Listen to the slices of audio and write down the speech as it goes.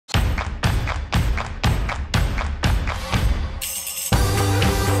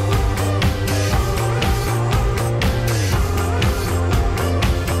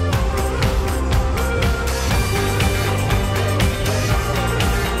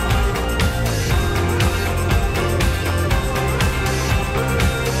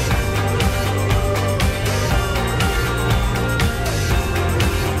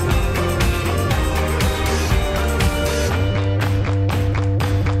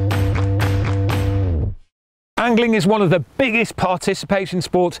Angling is one of the biggest participation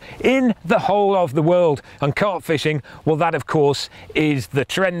sports in the whole of the world, and carp fishing, well, that of course is the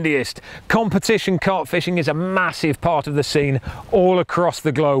trendiest. Competition carp fishing is a massive part of the scene all across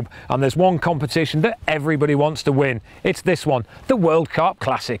the globe, and there's one competition that everybody wants to win. It's this one, the World Carp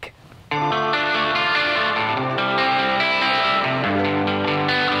Classic.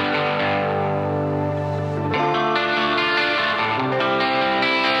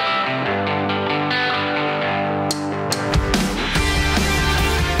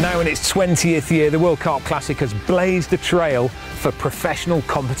 Now in its 20th year, the World Carp Classic has blazed a trail for professional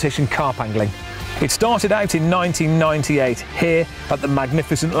competition carp angling. It started out in 1998 here at the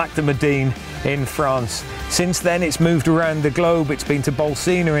magnificent Lac de Medine in France. Since then it's moved around the globe. It's been to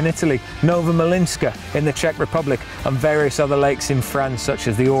Bolsena in Italy, Nova Malinska in the Czech Republic, and various other lakes in France such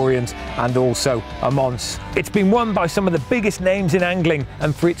as the Orient and also Amance. It's been won by some of the biggest names in angling,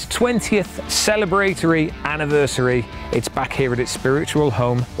 and for its 20th celebratory anniversary it's back here at its spiritual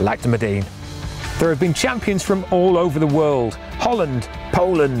home, Lac de Medine. There have been champions from all over the world: Holland,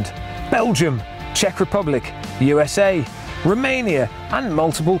 Poland, Belgium, Czech Republic, USA, Romania, and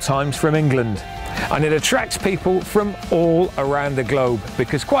multiple times from England. And it attracts people from all around the globe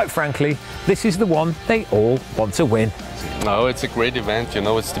because, quite frankly, this is the one they all want to win. No, it's a great event, you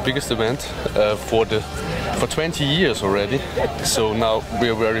know, it's the biggest event for 20 years already. So now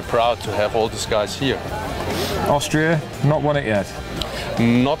we're very proud to have all these guys here. Austria, not won it yet?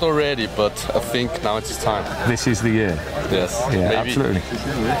 Not already, but I think now it's time. This is the year. Yes, yeah, maybe. Absolutely.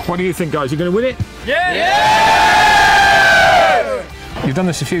 What do you think, guys? You're going to win it? Yeah! Yeah! You've done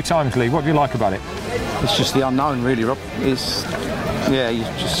this a few times, Lee. What do you like about it? It's just the unknown, really, Rob. It's, yeah, you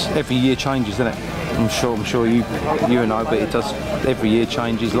just every year changes, doesn't it? I'm sure you know, but it does. Every year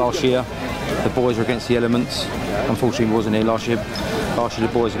changes. Last year, the boys were against the elements. Unfortunately, we wasn't here last year. Last year,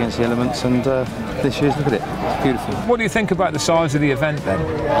 the boys against the elements, and this year's, look at it, it's beautiful. What do you think about the size of the event then?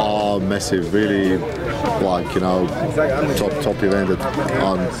 Oh, massive, really, like, you know, top event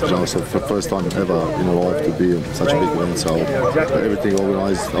that, you know, so for the first time ever in my life to be in such a big event, so everything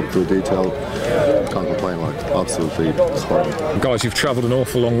organised up to detail, can't complain, like, absolutely stunning. Guys, you've travelled an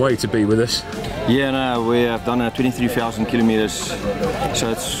awful long way to be with us. Yeah, no, we have done 23,000 kilometers, so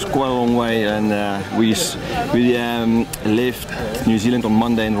it's quite a long way, and we left New Zealand on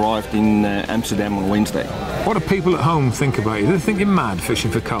Monday and arrived in Amsterdam on Wednesday. What do people at home think about you? Do they think you're mad fishing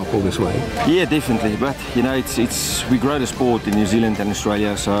for carp all this way? Yeah, definitely, but you know, we grow the sport in New Zealand and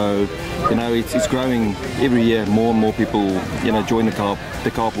Australia, so you know, it's growing every year. More and more people, you know, join the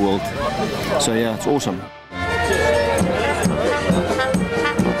carp world. So yeah, it's awesome.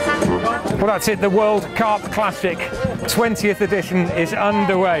 Well, that's it. The World Carp Classic 20th edition is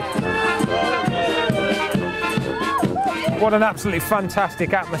underway. What an absolutely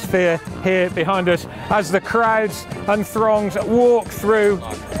fantastic atmosphere here behind us as the crowds and throngs walk through.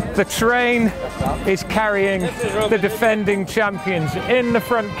 The train is carrying the defending champions. In the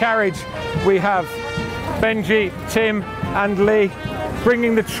front carriage we have Benji, Tim and Lee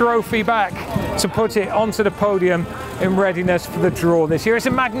bringing the trophy back to put it onto the podium in readiness for the draw this year. It's a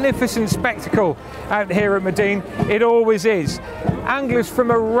magnificent spectacle out here at Medine. It always is. Anglers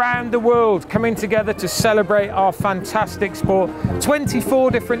from around the world coming together to celebrate our fantastic sport. 24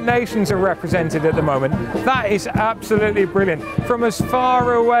 different nations are represented at the moment. That is absolutely brilliant. From as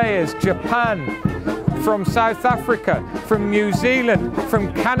far away as Japan, from South Africa, from New Zealand,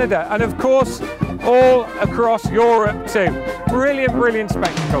 from Canada, and of course, all across Europe too. Brilliant, brilliant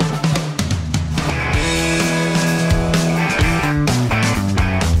spectacle.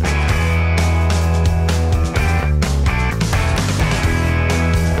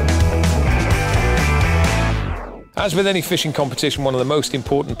 As with any fishing competition, one of the most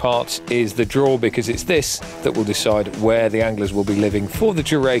important parts is the draw, because it's this that will decide where the anglers will be living for the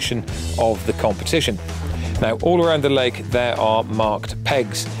duration of the competition. Now, all around the lake there are marked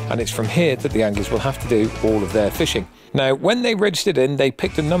pegs, and it's from here that the anglers will have to do all of their fishing. Now, when they registered in, they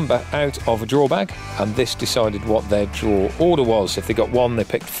picked a number out of a draw bag, and this decided what their draw order was. If they got 1, they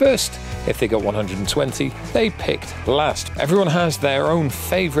picked first. If they got 120, they picked last. Everyone has their own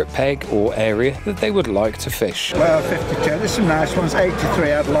favourite peg or area that they would like to fish. Well, 52, there's some nice ones.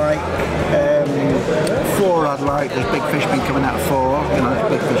 83 I'd like, 4 I'd like. There's big fish been coming out of 4, you know, there's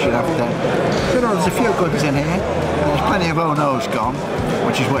big fish you'd have to. You know, there's a few good ones in here. There's plenty of O-No's gone,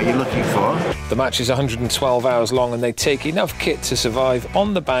 which is what you're looking for. The match is 112 hours long, and they take enough kit to survive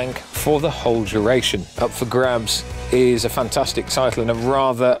on the bank for the whole duration. Up for grabs is a fantastic title and a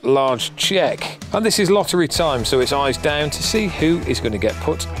rather large cheque. And this is lottery time, so it's eyes down to see who is going to get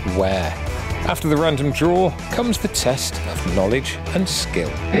put where. After the random draw comes the test of knowledge and skill.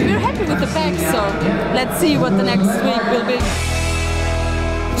 We're happy with the bag, so let's see what the next week will be.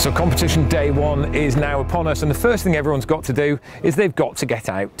 So competition day one is now upon us, and the first thing everyone's got to do is they've got to get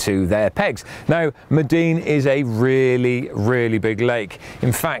out to their pegs. Now, Medean is a really, really big lake.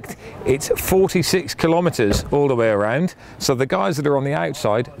 In fact, it's 46 kilometres all the way around, so the guys that are on the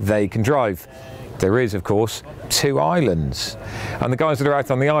outside, they can drive. There is, of course, 2 islands, and the guys that are out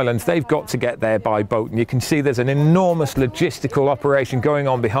on the islands, they've got to get there by boat, and you can see there's an enormous logistical operation going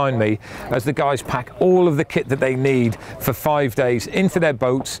on behind me as the guys pack all of the kit that they need for 5 days into their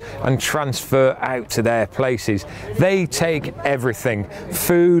boats and transfer out to their places. They take everything: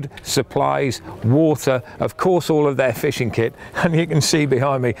 food, supplies, water, of course all of their fishing kit, and you can see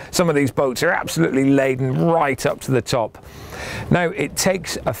behind me some of these boats are absolutely laden right up to the top. Now, it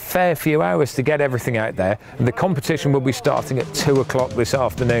takes a fair few hours to get everything out there, and the competition will be starting at 2 o'clock this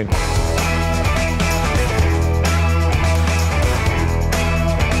afternoon.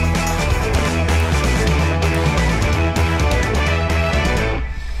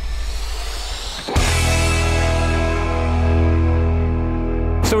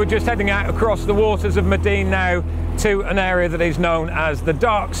 So we're just heading out across the waters of Medean now to an area that is known as the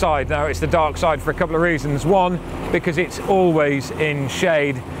dark side. Now, it's the dark side for a couple of reasons. One, because it's always in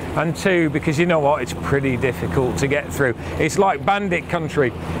shade, and two, because you know what, it's pretty difficult to get through. It's like bandit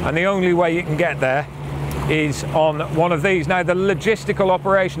country, and the only way you can get there is on one of these. Now, the logistical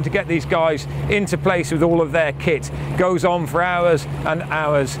operation to get these guys into place with all of their kit goes on for hours and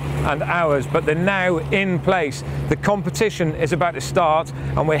hours and hours, but they're now in place. The competition is about to start,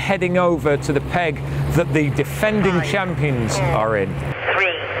 and we're heading over to the peg that the defending champions are in. 3,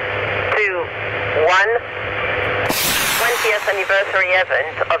 2, 1. 20th anniversary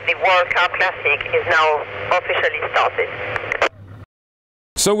event of the World Carp Classic is now officially started.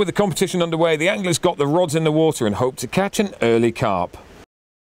 So with the competition underway, the anglers got the rods in the water and hoped to catch an early carp.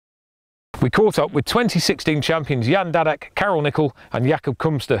 We caught up with 2016 champions Jan Dadak, Karel Nickel and Jakob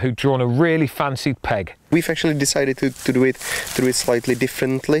Kumster, who'd drawn a really fancied peg. We've actually decided to do it slightly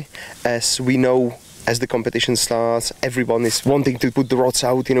differently, as we know as the competition starts, everyone is wanting to put the rods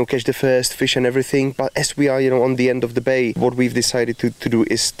out, you know, catch the first fish and everything. But as we are, you know, on the end of the bay, what we've decided to do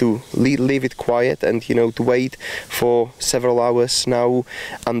is to leave it quiet and, you know, to wait for several hours now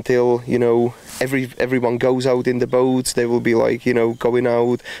until, you know, everyone goes out in the boats. They will be like, you know, going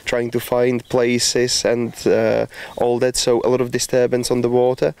out, trying to find places and all that. So a lot of disturbance on the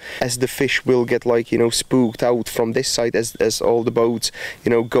water, as the fish will get, like, you know, spooked out from this side. As all the boats, you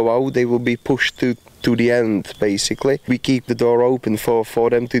know, go out, they will be pushed to the end, basically. We keep the door open for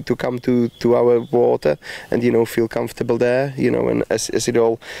them to come to our water and, you know, feel comfortable there, you know, and as it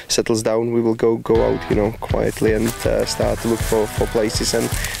all settles down, we will go out, you know, quietly and start to look for places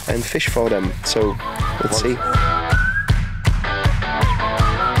and fish for them. So let's see.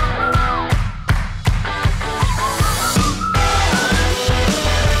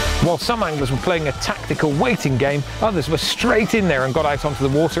 While some anglers were playing a tactical waiting game, others were straight in there and got out onto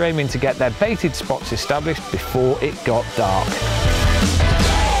the water, aiming to get their baited spots established before it got dark.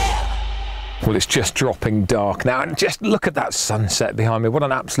 Well, it's just dropping dark now, and just look at that sunset behind me. What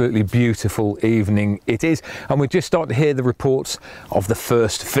an absolutely beautiful evening it is. And we're just starting to hear the reports of the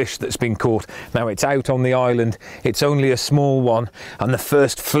first fish that's been caught. Now, it's out on the island, it's only a small one, and the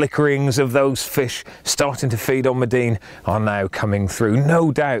first flickerings of those fish starting to feed on Medean are now coming through.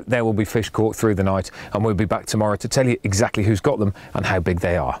 No doubt there will be fish caught through the night, and we'll be back tomorrow to tell you exactly who's got them and how big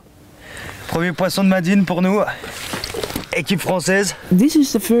they are. Premier poisson de Medean pour nous. Équipe française. This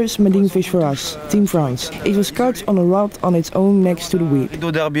is the first Medean fish for us, Team France. It was caught on a rod on its own next to the weed.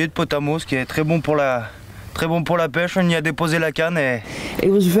 D'eau d'herbier de Potamos qui est très bon pour la pêche. On y a déposé la canne et... It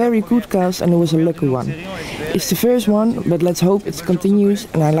was a very good cast and it was a lucky one. It's the first one, but let's hope it continues,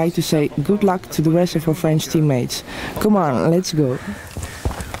 and I like to say good luck to the rest of our French teammates. Come on, let's go.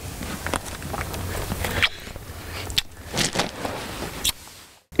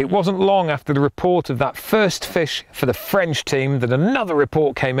 It wasn't long after the report of that first fish for the French team that another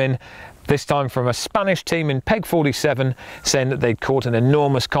report came in, this time from a Spanish team in Peg 47, saying that they'd caught an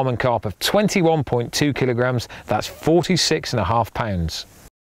enormous common carp of 21.2 kilograms, that's 46.5 pounds.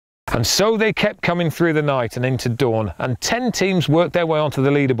 And so they kept coming through the night and into dawn, and 10 teams worked their way onto the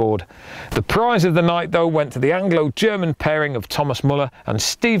leaderboard. The prize of the night, though, went to the Anglo-German pairing of Thomas Muller and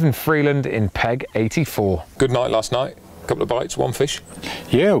Stephen Freeland in Peg 84. Good night last night. Couple of bites, one fish.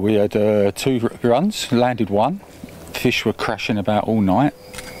 Yeah, we had 2 runs, landed 1. Fish were crashing about all night.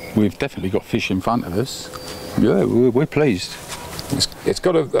 We've definitely got fish in front of us. Yeah, we're pleased. It's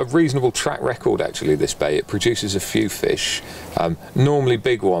got a reasonable track record actually, this bay. It produces a few fish, normally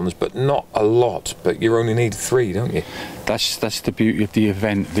big ones, but not a lot. But you only need 3, don't you? That's the beauty of the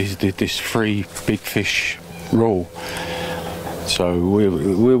event, this 3 big fish rule. So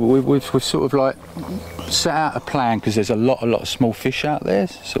we've sort of like set out a plan, because there's a lot of small fish out there.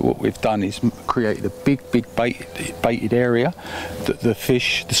 So what we've done is created a big baited area that the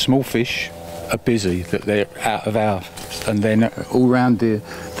small fish are busy, that they're out of ours, and then all around the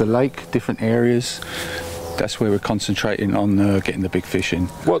lake, different areas, that's where we're concentrating on getting the big fish in.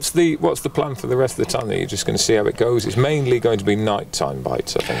 What's the plan for the rest of the time? That you're just going to see how it goes? It's mainly going to be nighttime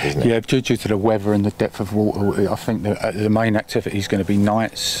bites, I think, isn't it? Yeah, due to the weather and the depth of water, I think the main activity is going to be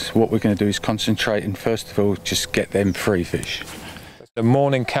nights. What we're going to do is concentrate and first of all just get them free fish. The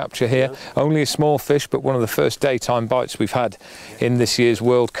morning capture here, only a small fish, but one of the first daytime bites we've had in this year's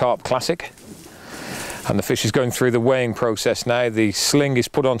World Carp Classic. And the fish is going through the weighing process now. The sling is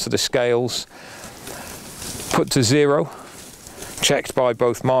put onto the scales, put to 0, checked by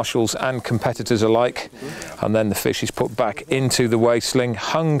both marshals and competitors alike, and then the fish is put back into the weigh sling,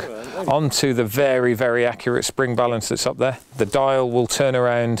 hung onto the very, very accurate spring balance that's up there. The dial will turn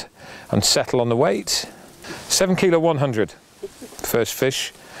around and settle on the weight. 7 kilo 100. First fish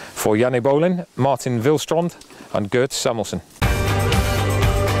for Janne Bolin, Martin Vilstrand and Gert Samuelson.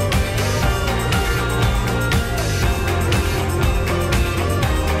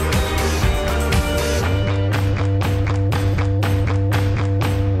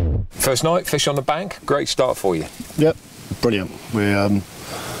 First night, fish on the bank, great start for you. Yep, brilliant. We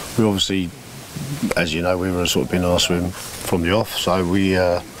obviously, as you know, we were sort of being asked from the off, so we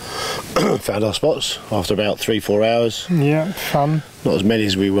found our spots after about 3-4 hours. Yeah, fun. Not as many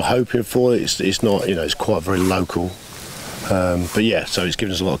as we were hoping for. It's not, you know, it's quite very local. But yeah, so it's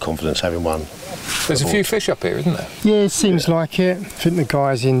given us a lot of confidence having one. There's a few fish up here, isn't there? Yeah, it seems like it. I think the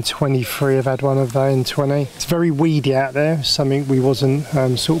guys in 23 have had one of they in 20. It's very weedy out there, something we wasn't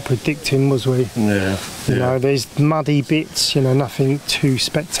sort of predicting, was we? Yeah. You know, there's muddy bits, you know, nothing too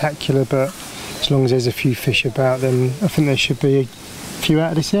spectacular, but as long as there's a few fish about, then I think there should be a few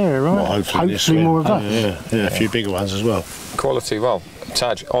out of this area, right? Well, hopefully more of that. Yeah, a few bigger ones as well. Quality, well,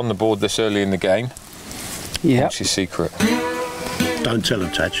 Taj, on the board this early in the game. Yeah. What's your secret? Don't tell them,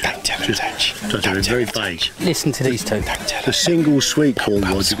 Taj. Don't tell them, Taj. They're very vague. Listen to these two. The single sweet corn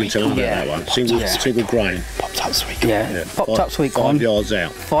rod, you can tell them about that one. Single grain. Popped up sweet corn. Yeah. Popped up sweet corn. 5 yards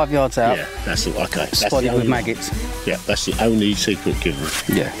out. 5 yards out. Yeah, that's it. Okay. Spotted with maggots. Yeah, that's the only secret given.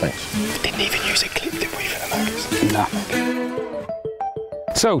 Yeah. Thanks. Didn't even use a clip, did we, for the maggots? No.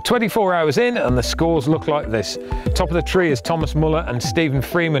 So 24 hours in and the scores look like this. Top of the tree is Thomas Muller and Stephen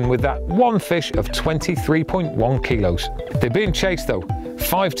Freeman with that one fish of 23.1 kilos. They're being chased though.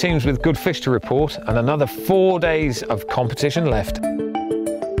 5 teams with good fish to report and another 4 days of competition left.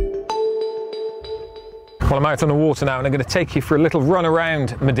 Well, I'm out on the water now and I'm going to take you for a little run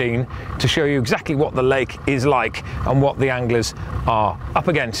around Medine to show you exactly what the lake is like and what the anglers are up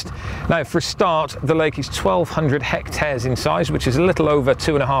against. Now, for a start, the lake is 1,200 hectares in size, which is a little over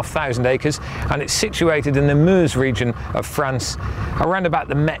 2,500 acres, and it's situated in the Meuse region of France, around about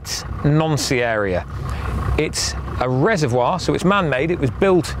the Metz-Nancy area. It's a reservoir, so it's man-made. It was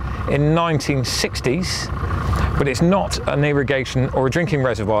built in 1960s. But it's not an irrigation or a drinking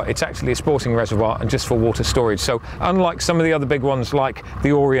reservoir, it's actually a sporting reservoir and just for water storage. So unlike some of the other big ones like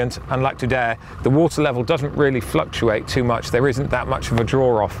the Orient and Lac du Der, the water level doesn't really fluctuate too much. There isn't that much of a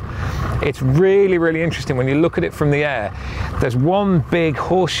draw off. It's really, really interesting when you look at it from the air. There's one big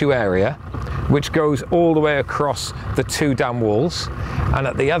horseshoe area which goes all the way across the 2 dam walls, and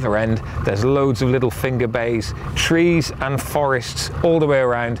at the other end there's loads of little finger bays, trees and forests all the way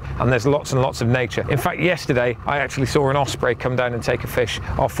around, and there's lots and lots of nature. In fact, yesterday I actually saw an osprey come down and take a fish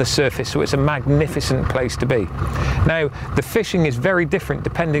off the surface, so it's a magnificent place to be. Now, the fishing is very different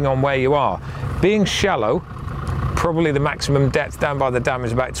depending on where you are. Being shallow, probably the maximum depth down by the dam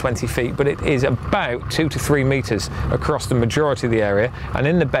is about 20 feet, but it is about 2 to 3 meters across the majority of the area, and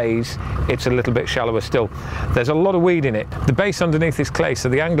in the bays it's a little bit shallower still. There's a lot of weed in it. The base underneath is clay, so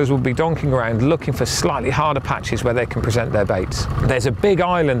the anglers will be donking around looking for slightly harder patches where they can present their baits. There's a big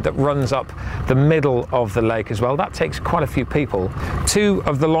island that runs up the middle of the lake as well. That takes quite a few people. 2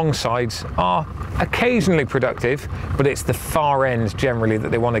 of the long sides are occasionally productive, but it's the far end generally that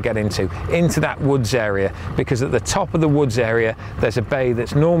they want to get into that woods area, because at the top of the woods area there's a bay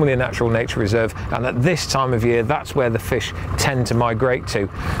that's normally a natural nature reserve, and at this time of year that's where the fish tend to migrate to.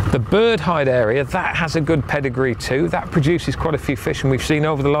 The bird hide area, that has a good pedigree too. That produces quite a few fish, and we've seen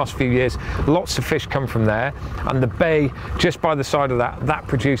over the last few years lots of fish come from there. And the bay just by the side of that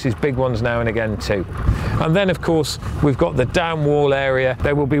produces big ones now and again too. And then of course we've got the down wall area.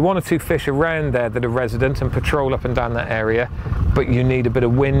 There will be 1 or 2 fish around there that are resident and patrol up and down that area, but you need a bit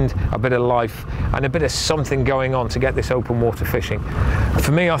of wind, a bit of life, and a bit of something going on to get this open water fishing.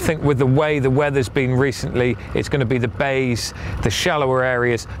 For me, I think with the way the weather's been recently, it's going to be the bays, the shallower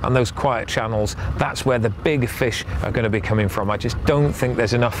areas, and those quiet channels. That's where the big fish are going to be coming from. I just don't think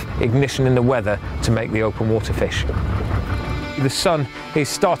there's enough ignition in the weather to make the open water fish. The sun is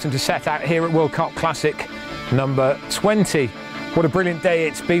starting to set out here at World Carp Classic number 20. What a brilliant day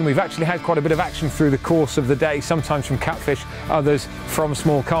it's been. We've actually had quite a bit of action through the course of the day, sometimes from catfish, others from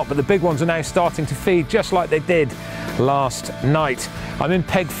small carp, but the big ones are now starting to feed just like they did last night. I'm in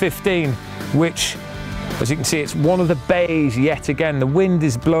peg 15, which, as you can see, it's one of the bays yet again. The wind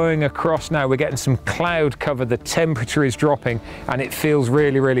is blowing across now. We're getting some cloud cover. The temperature is dropping and it feels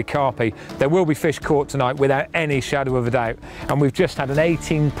really, really carpy. There will be fish caught tonight without any shadow of a doubt. And we've just had an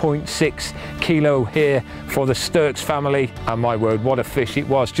 18.6 kilo here for the Sturks family. And my word, what a fish it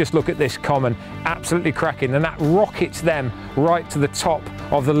was. Just look at this common, absolutely cracking. And that rockets them right to the top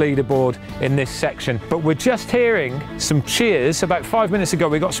of the leaderboard in this section. But we're just hearing some cheers. About 5 minutes ago,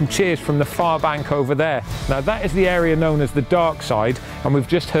 we got some cheers from the far bank over there. Now that is the area known as the dark side, and we've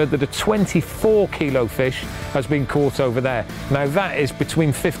just heard that a 24 kilo fish has been caught over there. Now that is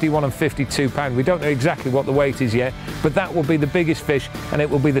between 51 and 52 pound. We don't know exactly what the weight is yet, but that will be the biggest fish, and it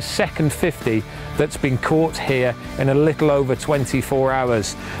will be the second 50 that's been caught here in a little over 24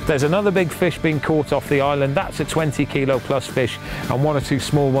 hours. There's another big fish being caught off the island. That's a 20 kilo plus fish, and 1 or 2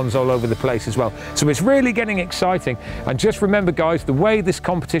 small ones all over the place as well. So it's really getting exciting. And just remember guys, the way this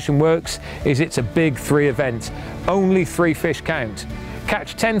competition works is it's a big 3 event. Only 3 fish count.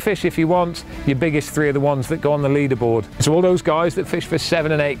 Catch 10 fish if you want. Your biggest 3 are the ones that go on the leaderboard. So all those guys that fish for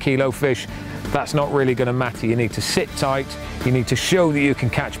 7 and 8 kilo fish, that's not really going to matter. You need to sit tight, you need to show that you can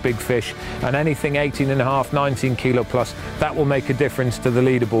catch big fish, and anything 18.5, 19 kilo plus, that will make a difference to the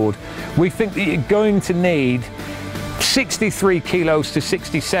leaderboard. We think that you're going to need 63 kilos to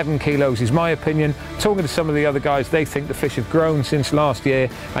 67 kilos is my opinion. Talking to some of the other guys, they think the fish have grown since last year,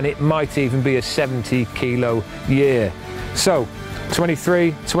 and it might even be a 70 kilo year. So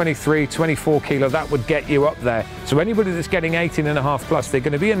 23, 23, 24 kilo, that would get you up there. So anybody that's getting 18.5 plus, they're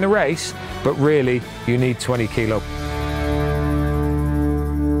going to be in the race, but really you need 20 kilo.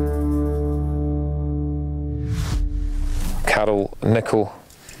 Karel Nickel,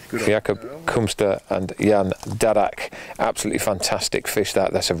 Jakob Kumster and Jan Dadak. Absolutely fantastic fish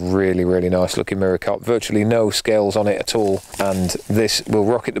that. That's a really, really nice looking mirror carp. Virtually no scales on it at all. And this will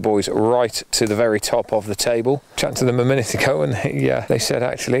rocket the boys right to the very top of the table. Chatting to them a minute ago, and they said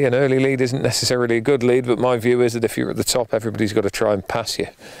actually an early lead isn't necessarily a good lead, but my view is that if you're at the top, everybody's got to try and pass you.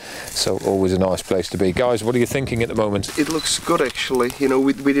 So always a nice place to be. Guys, what are you thinking at the moment? It looks good actually. You know,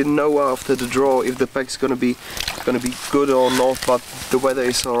 we didn't know after the draw if the peg's gonna be good or not, but the weather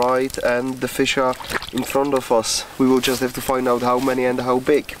is alright and the fish are in front of us. We will just have to find out how many and how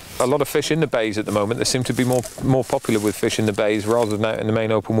big. A lot of fish in the bays at the moment. They seem to be more popular with fish in the bays rather than out in the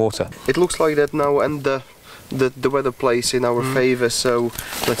main open water. It looks like that now, and the weather plays in our favour, so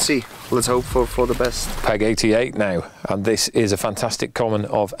let's see. Let's hope for the best. Peg 88 now, and this is a fantastic common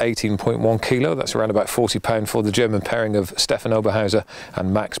of 18.1 kilo. That's around about 40 pound for the German pairing of Stefan Oberhauser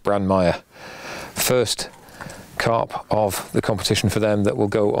and Max Brandmeier. First carp of the competition for them that will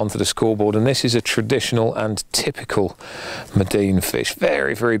go onto the scoreboard, and this is a traditional and typical Medine fish.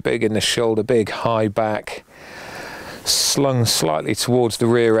 Very, very big in the shoulder, big high back, slung slightly towards the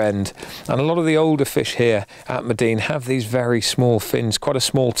rear end. And a lot of the older fish here at Medine have these very small fins, quite a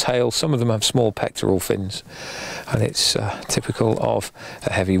small tail. Some of them have small pectoral fins, and it's typical of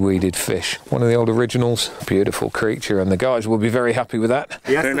a heavy weeded fish. One of the old originals, beautiful creature, and the guys will be very happy with that.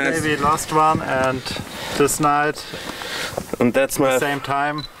 Yesterday we lost one, and this night, and that's my same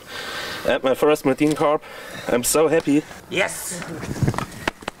time at my first Medine carp. I'm so happy. Yes.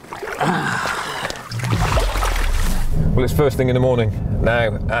 Well, it's first thing in the morning,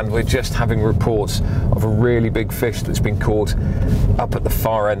 now, and we're just having reports of a really big fish that's been caught up at the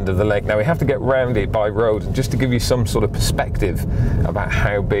far end of the lake. Now we have to get round it by road, and just to give you some sort of perspective about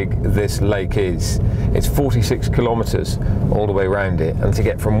how big this lake is, it's 46 kilometres all the way around it, and to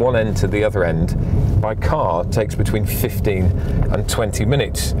get from one end to the other end by car takes between 15 and 20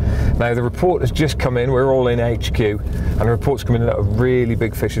 minutes. Now the report has just come in, we're all in HQ, and the report's come in that a really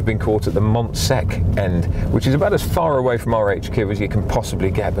big fish has been caught at the Montsec end, which is about as far away from our HQ as you can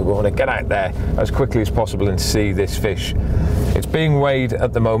possibly get, but we want to get out there as quickly as possible and see this fish. It's being weighed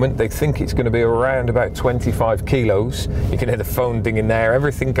at the moment. They think it's going to be around about 25 kilos. You can hear the phone dinging there.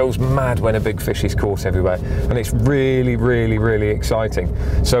 Everything goes mad when a big fish is caught everywhere, and it's really, really, really exciting.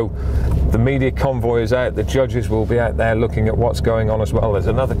 So the media convoy is out, the judges will be out there looking at what's going on as well. There's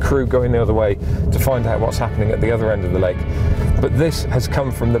another crew going the other way to find out what's happening at the other end of the lake. But this has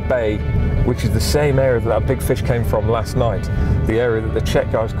come from the bay, which is the same area that big fish came from last night, the area that the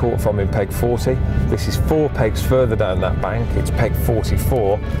Czech guys caught from in peg 40. This is 4 pegs further down that bank. It's peg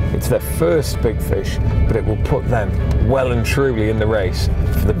 44. It's their first big fish, but it will put them well and truly in the race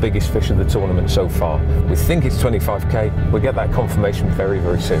for the biggest fish of the tournament so far. We think it's 25k. We'll get that confirmation very,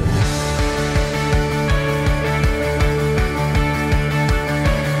 very soon.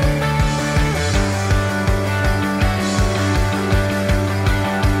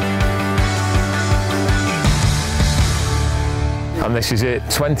 And this is it,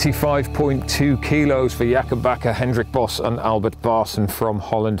 25.2 kilos for Jacob Bakker, Hendrik Bos and Albert Barson from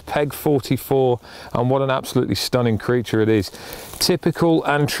Holland. Peg 44, and what an absolutely stunning creature it is. Typical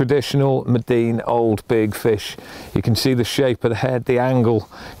and traditional Medine old big fish. You can see the shape of the head, the angle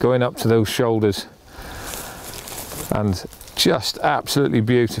going up to those shoulders. And just absolutely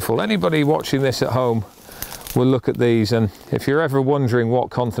beautiful. Anybody watching this at home will look at these, and if you're ever wondering what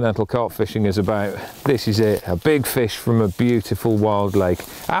continental carp fishing is about, this is it. A big fish from a beautiful wild lake.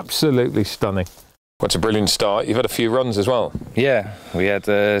 Absolutely stunning. What's a brilliant start. You've had a few runs as well. Yeah, we had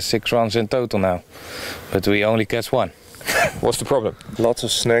 6 runs in total now, but we only catch 1. What's the problem? Lots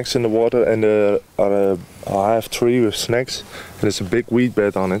of snakes in the water, and I have 3 with snakes, and there's a big weed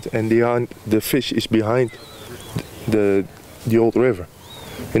bed on it, and the fish is behind the old river.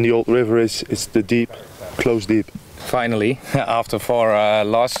 And the old river is the deep. Close deep. Finally, after 4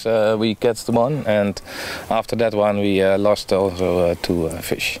 loss, we catch the 1, and after that one we lost also 2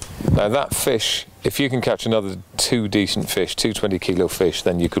 fish. Now that fish, if you can catch another 2 decent fish, 2 20-kilo fish,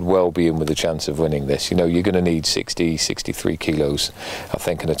 then you could well be in with a chance of winning this. You know, you're going to need 60, 63 kilos, I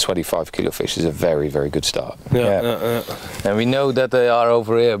think, and a 25-kilo fish is a very, very good start. Yeah. And we know that they are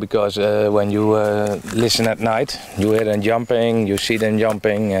over here because when you listen at night, you hear them jumping, you see them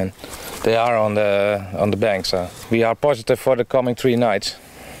jumping, and they are on the bank. So we are positive for the coming 3 nights.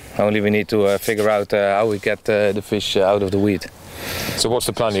 Only we need to figure out how we get the fish out of the weed. So what's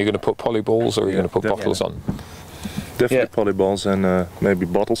the plan? Are you going to put polyballs, or are you going to put bottles on? Definitely polyballs and maybe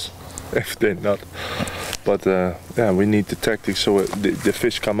bottles, if they're not. But yeah, we need the tactics so the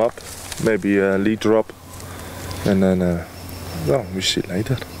fish come up, maybe a lead drop, and then well, we see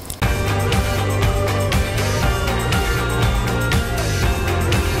later.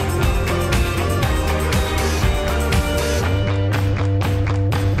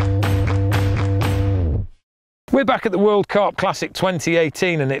 We're back at the World Carp Classic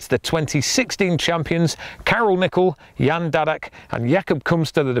 2018, and it's the 2016 champions Karel Nickel, Jan Dadak and Jacob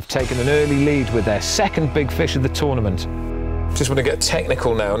Kumster that have taken an early lead with their second big fish of the tournament. Just want to get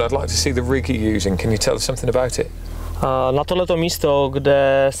technical now, and I'd like to see the rig you're using. Can you tell us something about it? Na tohleto místo,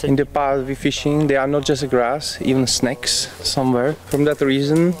 kde se... In the part we fishing, there are not just grass, even snakes somewhere. From that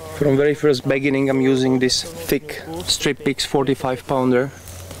reason, from very first beginning, I'm using this thick strip pix 45-pounder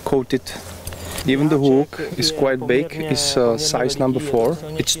coated. Even the hook is quite big, it's size number 4.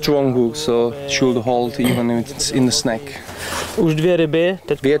 It's strong hook, so it should hold even if it's in the snake. Už 2 ryby.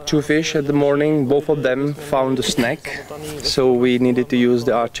 We had 2 fish at the morning, both of them found the snake, so we needed to use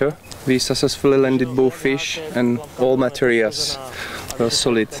the archer. We successfully landed both fish and all materials were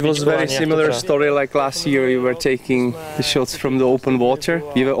solid. It was a very similar story like last year. We were taking the shots from the open water.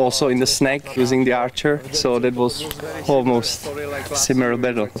 We were also in the snake using the archer, so that was almost similar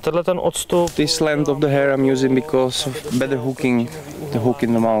battle. This length of the hair I'm using because of better hooking the hook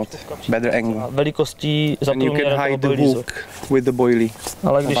in the mouth, better angle. And you can hide the hook with the boilie.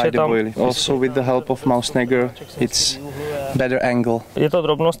 Also with the help of mouse snagger, it's better angle. It's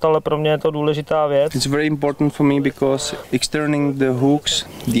very important for me because it's turning the hooks,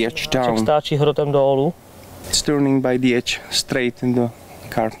 the edge down. It's turning by the edge straight in the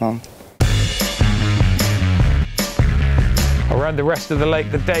carp mount. Around the rest of the lake,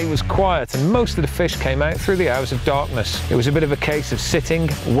 the day was quiet and most of the fish came out through the hours of darkness. It was a bit of a case of sitting,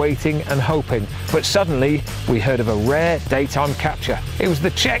 waiting and hoping. But suddenly, we heard of a rare daytime capture. It was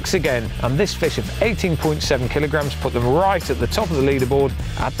the Czechs again, and this fish of 18.7 kilograms put them right at the top of the leaderboard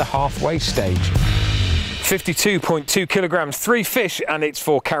at the halfway stage. 52.2 kilograms, 3 fish, and it's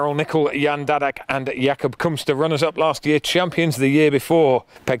for Karel Nickel, Jan Dadak and Jakob Kumster, runners-up last year, champions the year before.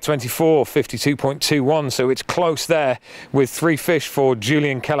 Peg 24, 52.21, so it's close there with 3 fish for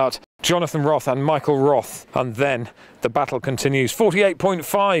Julian Kellart, Jonathan Roth and Michael Roth. And then the battle continues, 48.5,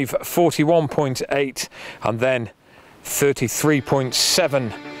 41.8, and then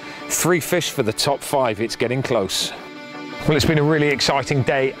 33.7. 3 fish for the top 5, it's getting close. Well, it's been a really exciting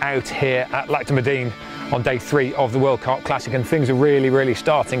day out here at Lac de Medine on day 3 of the World Carp Classic, and things are really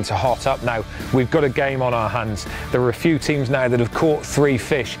starting to hot up now. We've got a game on our hands. There are a few teams now that have caught 3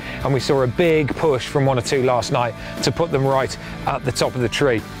 fish, and we saw a big push from 1 or 2 last night to put them right at the top of the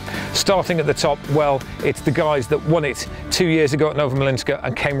tree. Starting at the top, well, it's the guys that won it 2 years ago at Nova Malinska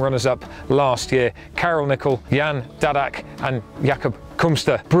and came runners-up last year. Karel Nickel, Jan Dadak and Jakob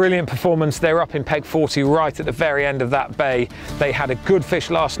Kumster. Brilliant performance. They're up in peg 40 right at the very end of that bay. They had a good fish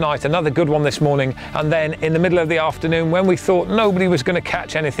last night, another good one this morning, and then in the middle of the afternoon, when we thought nobody was going to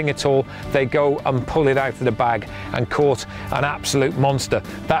catch anything at all, they go and pull it out of the bag and caught an absolute monster.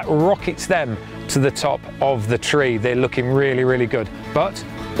 That rockets them to the top of the tree. They're looking really good, but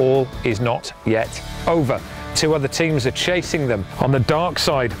all is not yet over. 2 other teams are chasing them. On the dark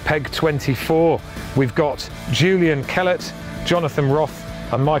side, peg 24, we've got Julian Kellart, Jonathan Roth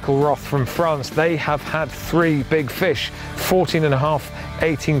and Michael Roth from France. They have had 3 big fish, 14.5,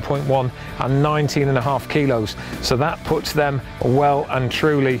 18.1 and 19.5 kilos. So that puts them well and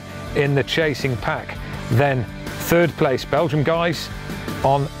truly in the chasing pack. Then 3rd place, Belgium guys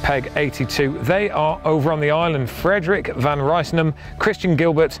on peg 82. They are over on the island. Frederick van Rijsenum, Christian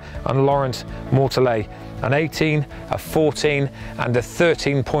Gilbert and Laurent Mortelet. An 18, a 14 and a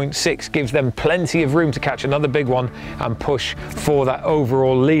 13.6 gives them plenty of room to catch another big one and push for that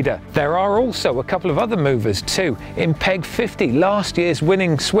overall leader. There are also a couple of other movers too. In peg 50, last year's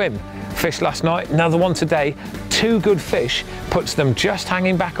winning swim. Fish last night, another one today. 2 good fish puts them just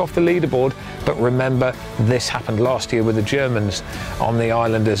hanging back off the leaderboard. But remember, this happened last year with the Germans on the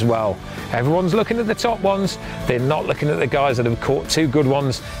island as well. Everyone's looking at the top ones. They're not looking at the guys that have caught 2 good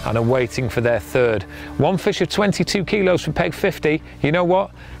ones and are waiting for their 3rd. 1 fish of 22 kilos for peg 50. You know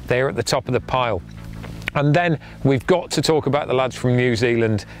what? They're at the top of the pile. And then we've got to talk about the lads from New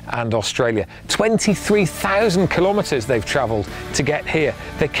Zealand and Australia. 23,000 kilometres they've travelled to get here.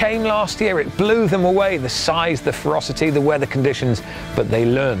 They came last year, it blew them away, the size, the ferocity, the weather conditions, but they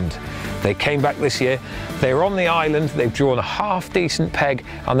learned. They came back this year, they're on the island, they've drawn a half-decent peg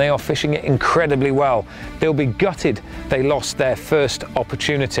and they are fishing it incredibly well. They'll be gutted they lost their first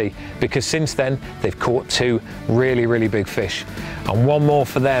opportunity because since then they've caught 2 really big fish. And 1 more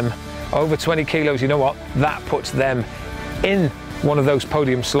for them. Over 20 kilos, you know what? That puts them in one of those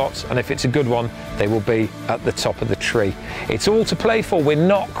podium slots, and if it's a good one, they will be at the top of the tree. It's all to play for. We're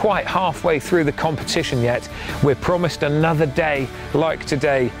not quite halfway through the competition yet. We're promised another day like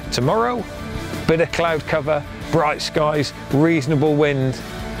today. Tomorrow, bit of cloud cover, bright skies, reasonable wind,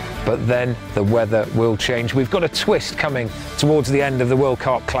 but then the weather will change. We've got a twist coming towards the end of the World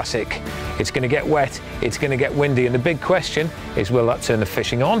Carp Classic. It's going to get wet, it's going to get windy, and the big question is, will that turn the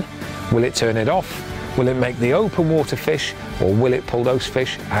fishing on? Will it turn it off? Will it make the open water fish, or will it pull those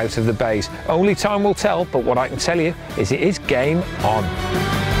fish out of the bays? Only time will tell, but what I can tell you is it is game on.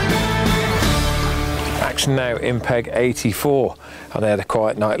 Action now in peg 84. And they had a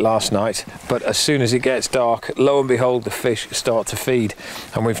quiet night last night, but as soon as it gets dark, lo and behold, the fish start to feed.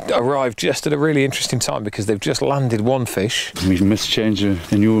 And we've arrived just at a really interesting time because they've just landed 1 fish. We must change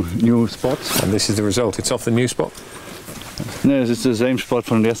the new spot. And this is the result. It's off the new spot. No, it's the same spot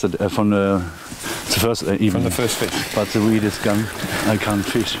from yesterday, from the first evening. From the first fish. But the weed is gone. I can't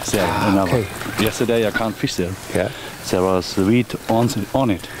fish there. Okay. Yesterday I can't fish there. Yeah. There was the weed on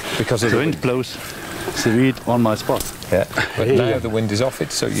it. Because of the wind blows the weed on my spot. Yeah. But now the wind is off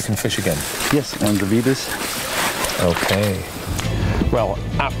it, so you can fish again. Yes, and the weed is. Okay. Well,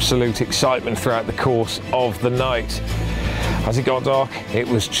 absolute excitement throughout the course of the night. As it got dark, it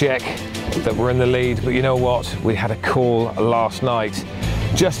was Czech that were in the lead, but you know what? We had a call last night,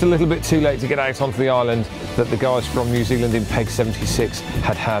 just a little bit too late to get out onto the island, that the guys from New Zealand in peg 76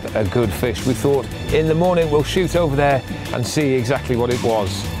 had a good fish. We thought in the morning we'll shoot over there and see exactly what it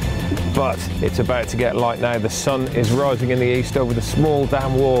was. but it's about to get light now. The sun is rising in the east over the small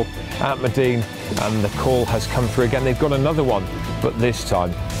dam wall at Medine, and the call has come through again. They've got another one, but this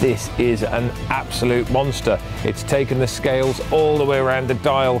time this is an absolute monster. It's taken the scales all the way around the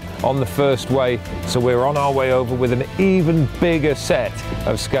dial on the first way, so we're on our way over with an even bigger set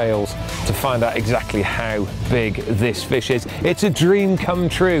of scales to find out exactly how big this fish is. It's a dream come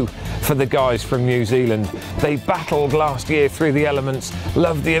true for the guys from New Zealand. They battled last year through the elements,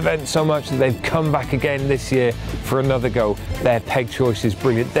 loved the event so much that they've come back again this year for another go. Their peg choice is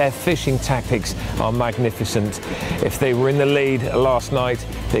brilliant, their fishing tactics are magnificent. If they were in the lead last night,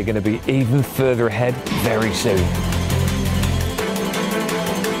 they're going to be even further ahead very soon.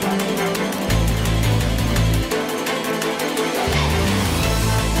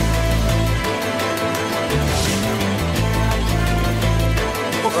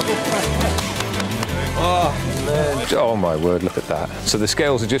 Oh my word, look at that. So the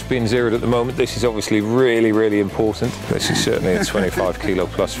scales are just being zeroed at the moment. This is obviously really, really important. This is certainly a 25 kilo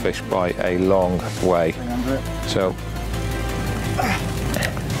plus fish by a long way. So,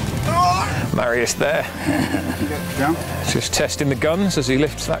 Marius there, just testing the guns as he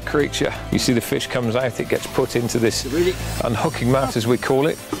lifts that creature. You see the fish comes out, it gets put into this unhooking mat, as we call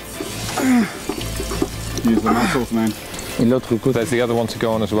it. Use the muscles, man. There's the other one to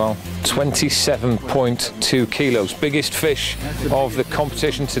go on as well. 27.2 kilos, biggest fish of the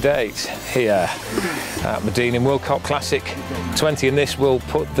competition to date here at Medine in World Carp Classic 20, and this will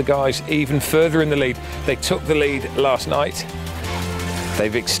put the guys even further in the lead. They took the lead last night.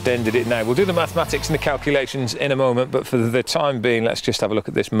 They've extended it now. We'll do the mathematics and the calculations in a moment, but for the time being, let's just have a look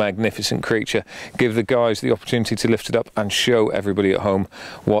at this magnificent creature, give the guys the opportunity to lift it up and show everybody at home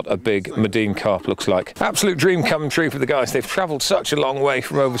what a big Medine carp looks like. Absolute dream come true for the guys. They've travelled such a long way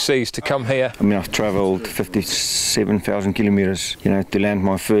from overseas to come here. I mean, I've travelled 57,000 kilometres, you know, to land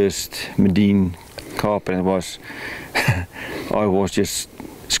my first Medine carp, and it was, I was just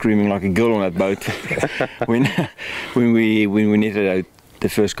screaming like a girl on that boat when we netted out the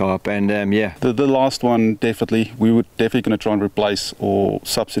first carp, and yeah. The last one, definitely, we would definitely going to try and replace or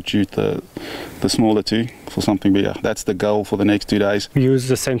substitute the smaller two for something bigger. That's the goal for the next 2 days. We use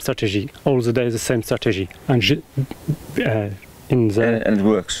the same strategy, all the days the same strategy, and in the and it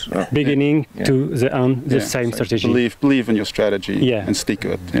works. beginning to the end, the same strategy. Believe in your strategy and stick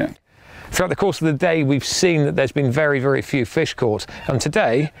to it. Yeah. Throughout the course of the day, we've seen that there's been very, very few fish caught, and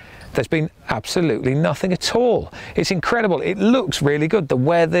today there's been absolutely nothing at all. It's incredible. It looks really good. The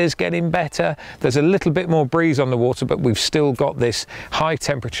weather's getting better. There's a little bit more breeze on the water, but we've still got this high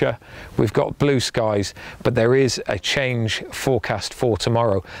temperature. We've got blue skies, but there is a change forecast for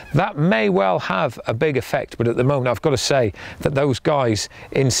tomorrow. That may well have a big effect, but at the moment, I've got to say that those guys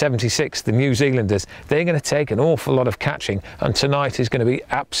in 76, the New Zealanders, they're going to take an awful lot of catching, and tonight is going to be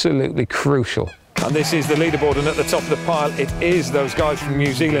absolutely crucial. And this is the leaderboard, and at the top of the pile it is those guys from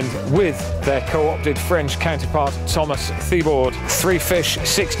New Zealand with their co-opted French counterpart Thomas Thibaud. 3 fish,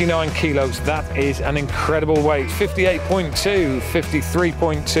 69 kilos, that is an incredible weight. 58.2,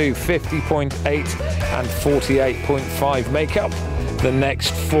 53.2, 50.8 and 48.5 make up the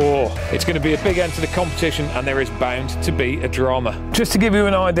next 4. It's going to be a big end to the competition, and there is bound to be a drama. Just to give you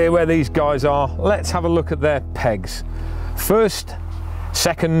an idea where these guys are, let's have a look at their pegs. First,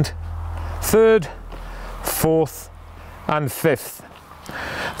 second, third, fourth and 5th.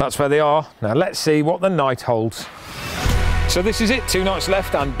 That's where they are. Now let's see what the night holds. So this is it, 2 nights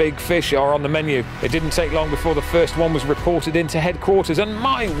left and big fish are on the menu. It didn't take long before the first one was reported into headquarters, and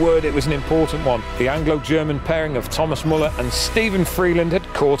my word, it was an important one. The Anglo-German pairing of Thomas Muller and Stephen Freeland had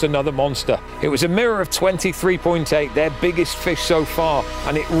caught another monster. It was a mirror of 23.8, their biggest fish so far,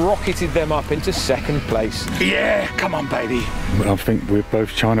 and it rocketed them up into 2nd place. Yeah, come on, baby. I think we're both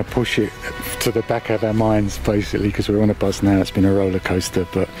trying to push it to the back of our minds, basically, because we're on a bus now. It's been a roller coaster,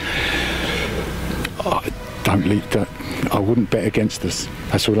 but I wouldn't bet against us.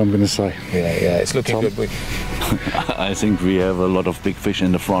 That's all I'm going to say. Yeah, it's looking Tom? good. I think we have a lot of big fish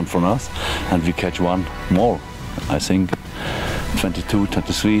in the front from us, and we catch one more. I think 22,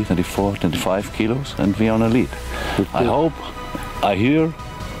 23, 24, 25 kilos, and we're on a lead. I hope, I hear,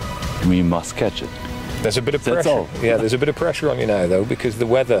 we must catch it. There's a bit of pressure. That's all. Yeah, there's a bit of pressure on you now, though, because the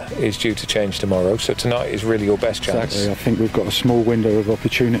weather is due to change tomorrow. So tonight is really your best chance. Exactly. I think we've got a small window of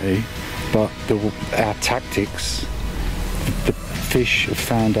opportunity, but our tactics, the fish have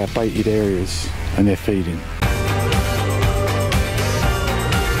found our baited areas and they're feeding.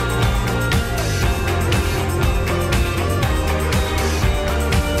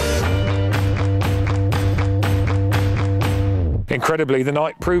 Incredibly, the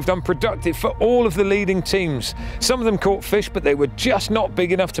night proved unproductive for all of the leading teams. Some of them caught fish, but they were just not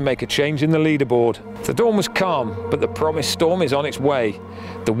big enough to make a change in the leaderboard. The dawn was calm, but the promised storm is on its way.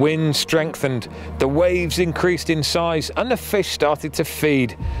 The wind strengthened, the waves increased in size, and the fish started to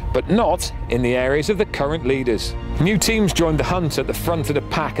feed, but not in the areas of the current leaders. New teams joined the hunt at the front of the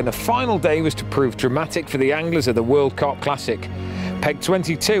pack, and the final day was to prove dramatic for the anglers of the World Carp Classic. Peg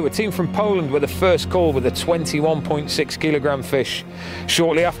 22, a team from Poland, were the first call with a 21.6 kilogram fish.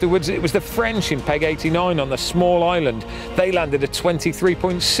 Shortly afterwards, it was the French in Peg 89 on the small island. They landed a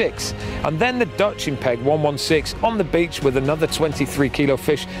 23.6, and then the Dutch in Peg 116 on the beach with another 23 kilo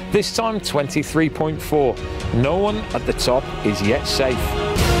fish, this time 23.4. No one at the top is yet safe.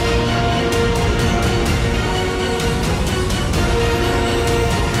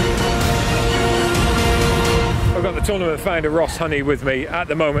 I've got the tournament founder Ross Honey with me at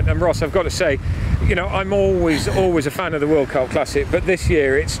the moment, and Ross, I've got to say, you know, I'm always a fan of the World Carp Classic, but this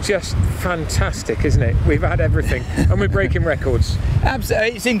year it's just fantastic, isn't it? We've had everything and we're breaking records.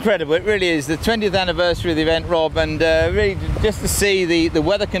 Absolutely, it's incredible. It really is. The 20th anniversary of the event, Rob, and really just to see the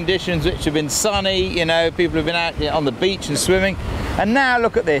weather conditions, which have been sunny, you know, people have been out on the beach and swimming, and now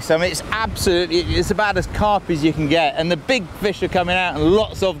look at this. I mean, it's about as carp as you can get, and the big fish are coming out, and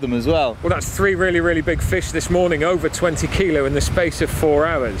lots of them as well. Well, that's 3 really big fish this morning, over 20 kilo in the space of 4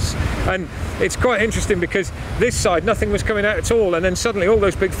 hours. And it's quite interesting because this side nothing was coming out at all, and then suddenly all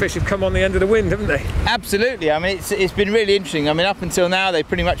those big fish have come on the end of the wind, haven't they? Absolutely. I mean, it's been really interesting. I mean, up until now they've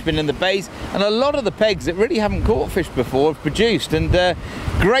pretty much been in the bays, and a lot of the pegs that really haven't caught fish before have produced, and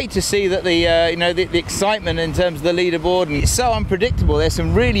great to see that the excitement in terms of the leaderboard, and it's so unpredictable. There's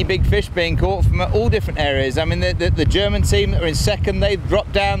some really big fish being caught from all different areas. I mean, the German team that are in second, they've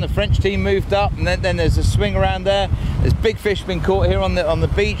dropped down, the French team moved up, and then there's a swing around there. There's big fish being caught here on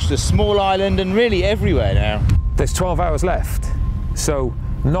the beach, the small island, and really everywhere now. There's 12 hours left, so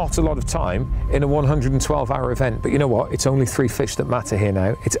not a lot of time in a 112-hour event, but you know what? It's only 3 fish that matter here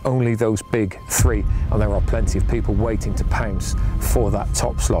now. It's only those big 3, and there are plenty of people waiting to pounce for that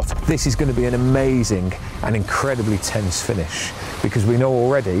top slot. This is going to be an amazing and incredibly tense finish, because we know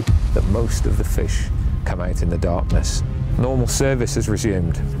already that most of the fish come out in the darkness. Normal service has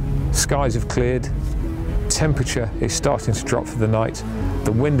resumed. Skies have cleared. Temperature is starting to drop for the night.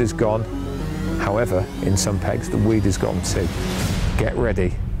 The wind is gone. However, in some pegs, the weed is gone too. Get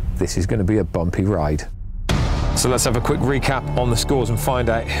ready. This is going to be a bumpy ride. So let's have a quick recap on the scores and find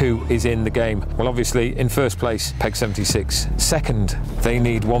out who is in the game. Well, obviously, in first place, Peg 76. Second, they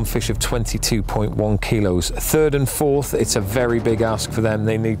need 1 fish of 22.1 kilos. Third and fourth, it's a very big ask for them.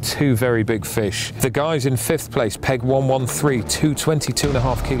 They need 2 very big fish. The guys in 5th place, Peg 113,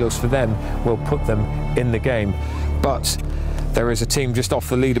 22.5 kilos for them will put them in the game. But there is a team just off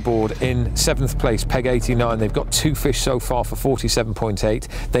the leaderboard in 7th place, Peg 89. They've got 2 fish so far for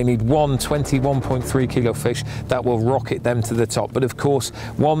 47.8. They need 1 21.3 kilo fish that will rocket them to the top. But of course,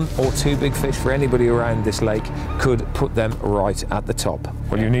 1 or 2 big fish for anybody around this lake could put them right at the top.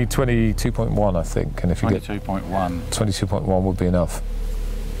 Well, you need 22.1, I think, and if you get 22.1 would be enough.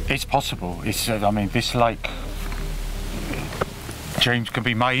 It's possible. It's I mean, this lake, dreams can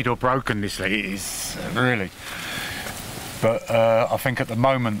be made or broken. This lake is really. But I think at the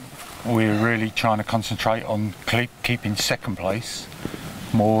moment we're really trying to concentrate on keeping 2nd place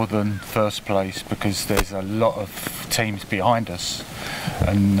more than 1st place, because there's a lot of teams behind us,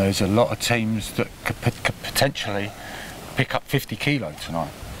 and there's a lot of teams that could potentially pick up 50 kilo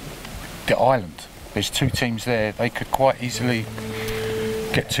tonight. The island, there's 2 teams there, they could quite easily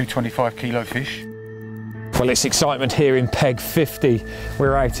get 2 25 kilo fish. Well, it's excitement here in Peg 50.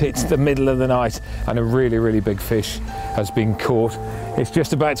 We're out, it's the middle of the night, and a really big fish has been caught. It's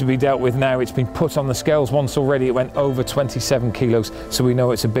just about to be dealt with now. It's been put on the scales once already. It went over 27 kilos, so we know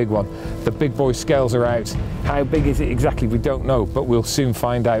it's a big one. The big boy scales are out. How big is it exactly? We don't know, but we'll soon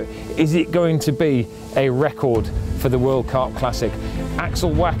find out. Is it going to be a record for the World Carp Classic?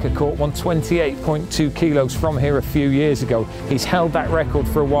 Axel Wacker caught 128.2 kilos from here a few years ago. He's held that record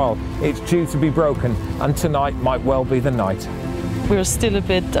for a while. It's due to be broken, and tonight might well be the night. We're still a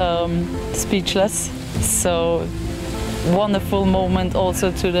bit speechless, so wonderful moment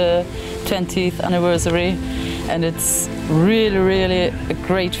also to the 20th anniversary, and it's really a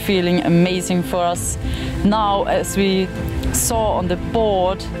great feeling, amazing for us. Now, as we saw on the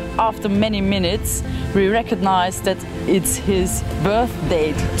board, after many minutes, we recognize that it's his birth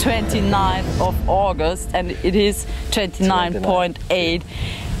date, 29th of August, and it is 29.8.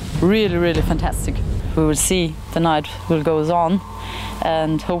 Really fantastic. We will see, the night will goes on,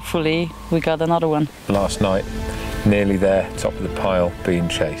 and hopefully we got another one. Last night, nearly there, top of the pile, being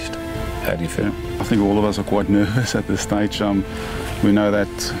chased. How do you feel? I think all of us are quite nervous at this stage. We know that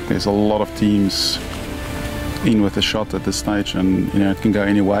there's a lot of teams in with a shot at this stage, and it can go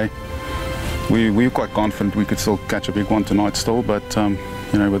any way. We're quite confident we could still catch a big one tonight still, but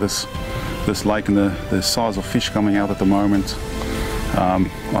with this lake and the size of fish coming out at the moment,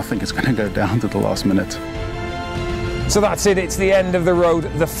 I think it's going to go down to the last minute. So that's it, it's the end of the road,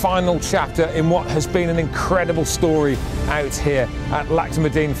 the final chapter in what has been an incredible story out here at Lac de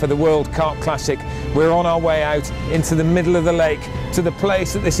Madine for the World Carp Classic. We're on our way out into the middle of the lake to the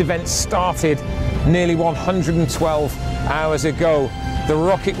place that this event started nearly 112 hours ago. The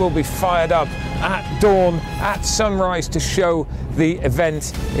rocket will be fired up at dawn, at sunrise, to show the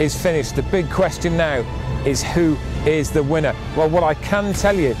event is finished. The big question now is who is the winner? Well, what I can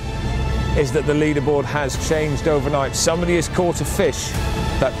tell you is that the leaderboard has changed overnight. Somebody has caught a fish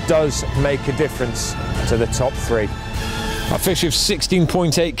that does make a difference to the top three. A fish of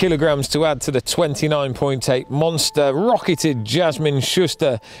 16.8 kilograms to add to the 29.8 monster rocketed Jasmine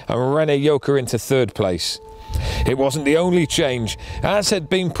Schuster and René Joker into third place. It wasn't the only change. As had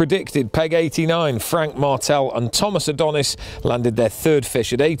been predicted, Peg 89, Frank Martel and Thomas Adonis landed their third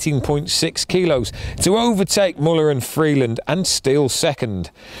fish at 18.6 kilos to overtake Muller and Freeland and steal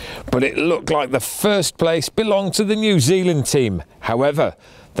second. But it looked like the first place belonged to the New Zealand team. However,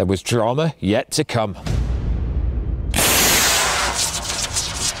 there was drama yet to come.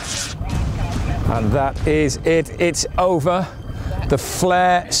 And that is it. It's over. The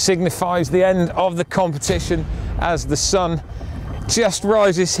flare signifies the end of the competition as the sun just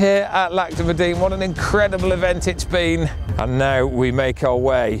rises here at Lac de Madine. What an incredible event it's been. And now we make our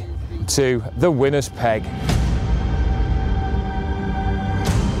way to the winner's peg.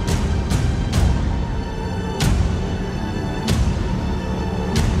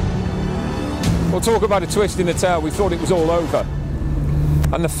 We'll talk about a twist in the tail. We thought it was all over.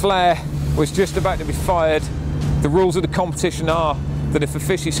 And the flare was just about to be fired. The rules of the competition are that if a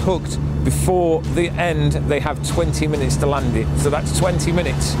fish is hooked before the end, they have 20 minutes to land it. So that's 20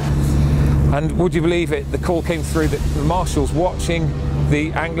 minutes. And would you believe it, the call came through that the marshals watching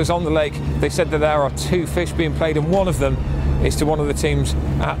the anglers on the lake, they said that there are 2 fish being played, and one of them is to one of the teams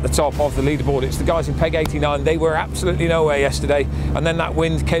at the top of the leaderboard. It's the guys in Peg 89. They were absolutely nowhere yesterday, and then that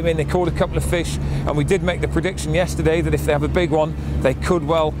wind came in, they caught a couple of fish, and we did make the prediction yesterday that if they have a big one, they could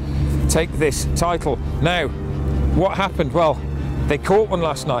well take this title. Now, what happened? Well, they caught one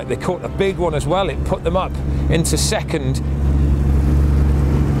last night. They caught a big one as well. It put them up into second,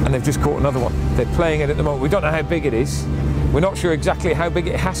 and they've just caught another one. They're playing it at the moment. We don't know how big it is. We're not sure exactly how big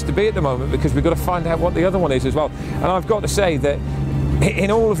it has to be at the moment because we've got to find out what the other one is as well. And I've got to say that in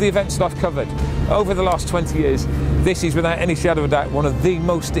all of the events that I've covered over the last 20 years, this is without any shadow of a doubt one of the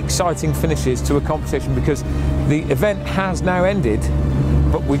most exciting finishes to a competition because the event has now ended,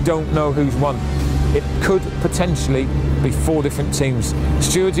 but we don't know who's won. It could potentially be 4 different teams.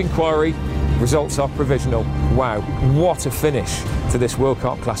 Steward's inquiry, results are provisional. Wow, what a finish to this World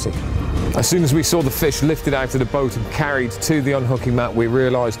Carp Classic. As soon as we saw the fish lifted out of the boat and carried to the unhooking mat, we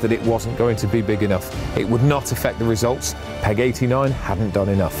realised that it wasn't going to be big enough. It would not affect the results. Peg 89 hadn't done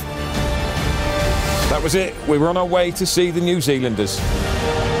enough. That was it. We were on our way to see the New Zealanders.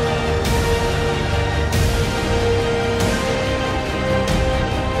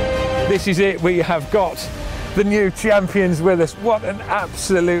 This is it, we have got the new champions with us. What an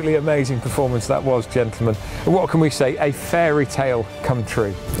absolutely amazing performance that was, gentlemen. What can we say? A fairy tale come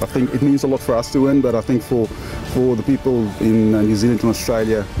true. I think it means a lot for us to win, but I think for the people in New Zealand and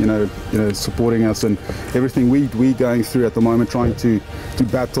Australia, you know, supporting us and everything we're going through at the moment, trying to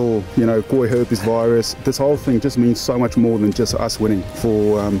battle, koi herpes virus. This whole thing just means so much more than just us winning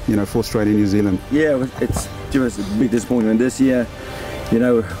for, for Australia and New Zealand. Yeah, it's just a big disappointment this year.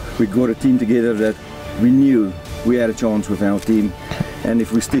 We got a team together that we knew we had a chance with our team, and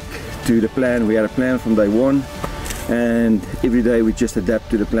if we stick to the plan, we had a plan from day one, and every day we just adapt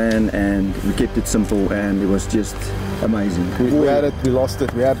to the plan and we kept it simple, and it was just amazing. We had it, we lost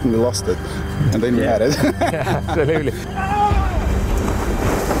it, we had it and we lost it, and then we had it. Yeah, absolutely.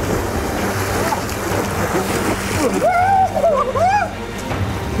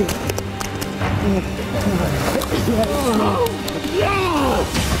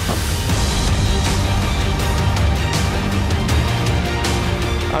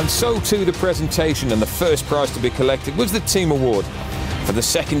 And so too the presentation, and the first prize to be collected was the team award. For the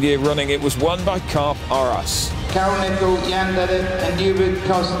second year running, it was won by Carp R Us. Carol Nickel, Jan Leonard and Hubert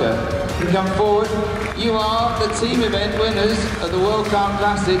Costa. Come forward. You are the team event winners of the World Carp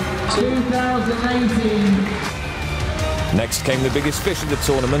Classic 2018. Next came the biggest fish of the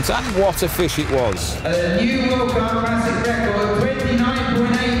tournament, and what a fish it was. A new World Carp Classic record,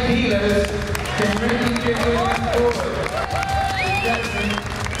 29.8 kilos.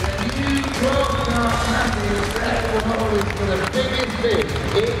 fish.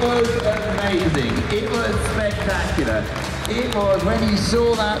 It was amazing. It was spectacular. It was, when you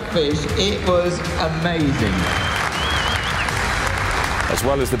saw that fish, it was amazing. As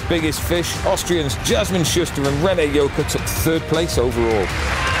well as the biggest fish, Austrians Jasmin Schuster and René Joker took third place overall.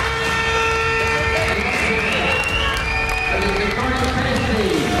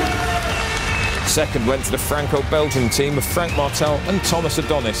 Second went to the Franco-Belgian team of Frank Martel and Thomas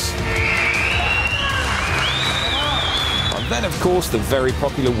Adonis. And then, of course, the very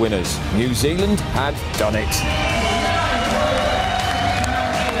popular winners. New Zealand had done it.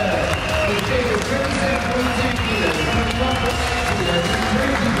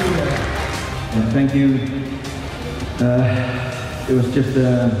 Thank you. It was just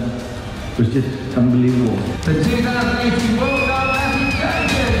unbelievable. The 2018 World